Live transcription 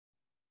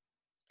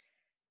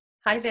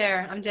Hi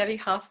there, I'm Debbie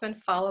Hoffman,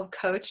 follow-up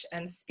coach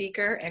and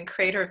speaker and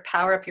creator of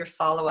Power Up Your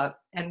Follow-Up,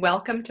 and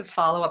welcome to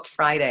Follow-Up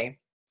Friday.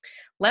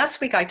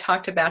 Last week I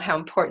talked about how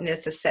important it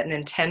is to set an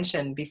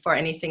intention before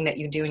anything that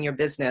you do in your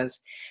business.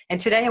 And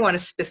today I want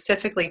to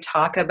specifically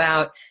talk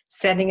about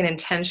setting an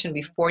intention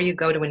before you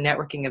go to a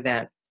networking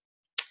event.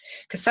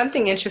 Because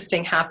something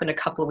interesting happened a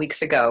couple of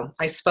weeks ago.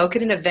 I spoke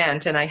at an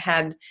event and I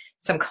had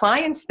some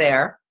clients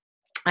there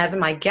as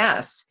my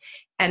guests.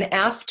 And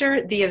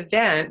after the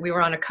event, we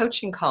were on a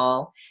coaching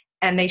call,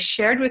 and they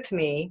shared with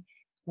me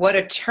what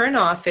a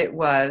turnoff it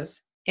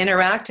was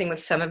interacting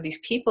with some of these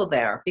people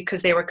there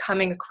because they were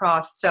coming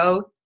across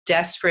so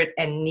desperate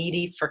and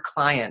needy for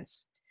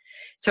clients.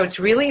 So it's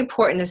really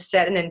important to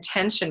set an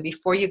intention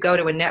before you go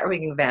to a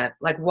networking event.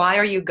 Like, why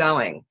are you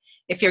going?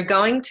 If you're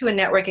going to a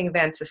networking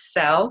event to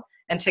sell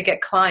and to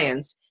get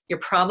clients, you're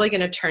probably going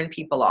to turn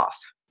people off.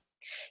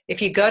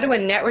 If you go to a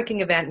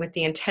networking event with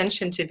the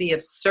intention to be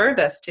of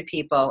service to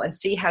people and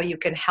see how you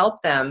can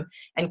help them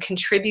and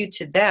contribute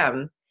to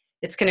them,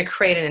 it's going to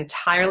create an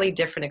entirely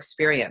different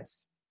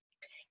experience.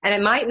 And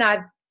it might not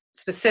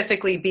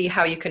specifically be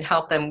how you can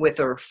help them with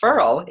a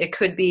referral. It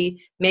could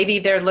be maybe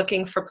they're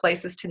looking for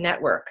places to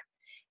network.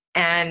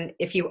 And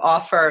if you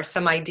offer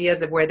some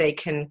ideas of where they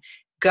can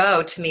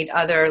go to meet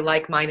other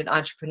like-minded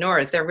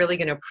entrepreneurs, they're really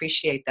going to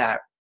appreciate that.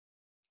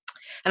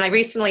 And I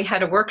recently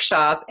had a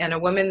workshop, and a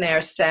woman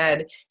there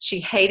said she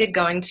hated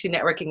going to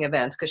networking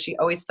events because she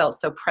always felt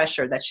so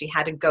pressured that she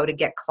had to go to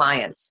get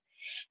clients.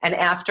 And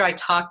after I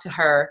talked to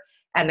her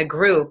and the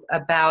group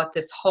about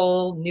this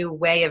whole new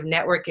way of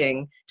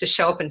networking to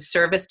show up in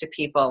service to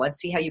people and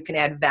see how you can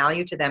add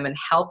value to them and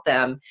help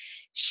them,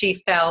 she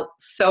felt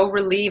so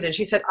relieved. And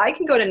she said, I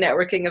can go to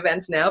networking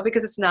events now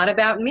because it's not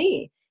about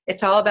me.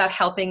 It's all about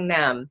helping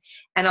them.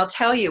 And I'll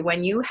tell you,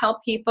 when you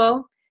help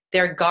people,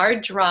 their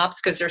guard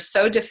drops because they're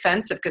so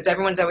defensive because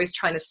everyone's always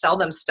trying to sell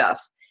them stuff.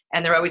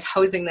 And they're always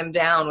hosing them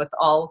down with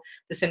all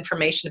this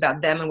information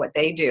about them and what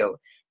they do.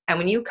 And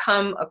when you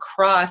come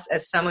across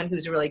as someone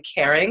who's really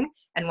caring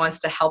and wants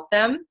to help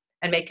them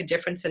and make a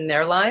difference in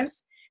their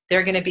lives,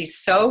 they're going to be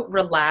so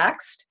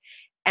relaxed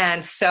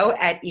and so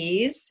at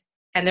ease,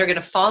 and they're going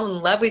to fall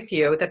in love with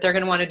you that they're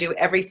going to want to do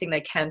everything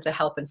they can to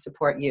help and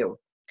support you.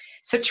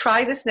 So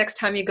try this next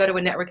time you go to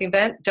a networking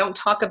event. Don't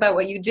talk about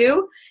what you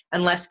do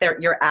unless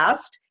you're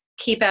asked.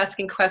 Keep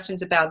asking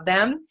questions about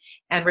them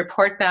and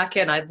report back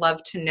in. I'd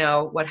love to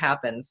know what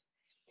happens.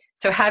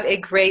 So have a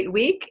great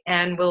week,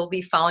 and we'll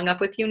be following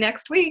up with you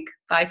next week.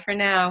 Bye for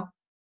now.